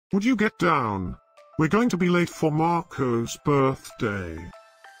Would you get down? We're going to be late for Marco's birthday.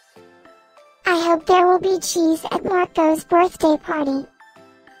 I hope there will be cheese at Marco's birthday party.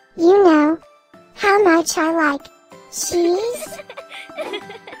 You know how much I like cheese.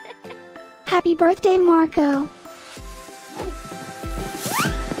 Happy birthday, Marco.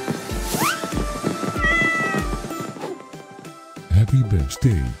 Happy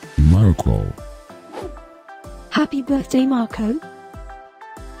birthday, Marco. Happy birthday, Marco.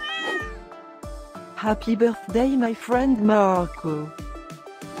 Happy birthday, my friend Marco.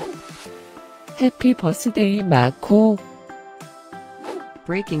 Happy birthday, Marco.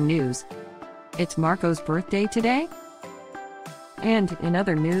 Breaking news. It's Marco's birthday today? And in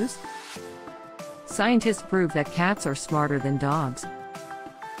other news, scientists prove that cats are smarter than dogs.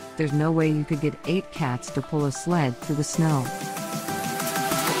 There's no way you could get 8 cats to pull a sled through the snow.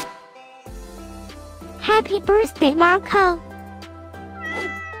 Happy birthday, Marco.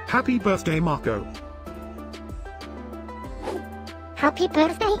 Happy birthday, Marco. Happy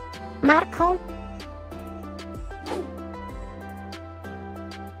birthday, Marco.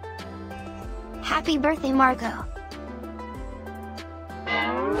 Happy birthday, Marco.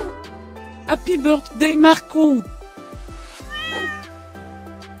 Happy birthday, Marco.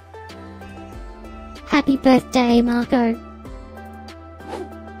 Happy birthday, Marco.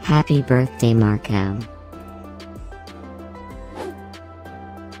 Happy birthday, Marco.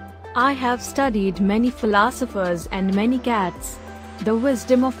 I have studied many philosophers and many cats. The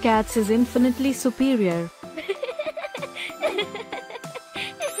wisdom of cats is infinitely superior.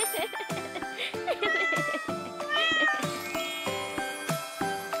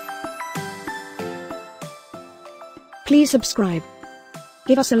 Please subscribe,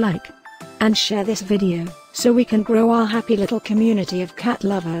 give us a like, and share this video, so we can grow our happy little community of cat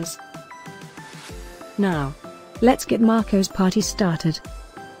lovers. Now, let's get Marco's party started.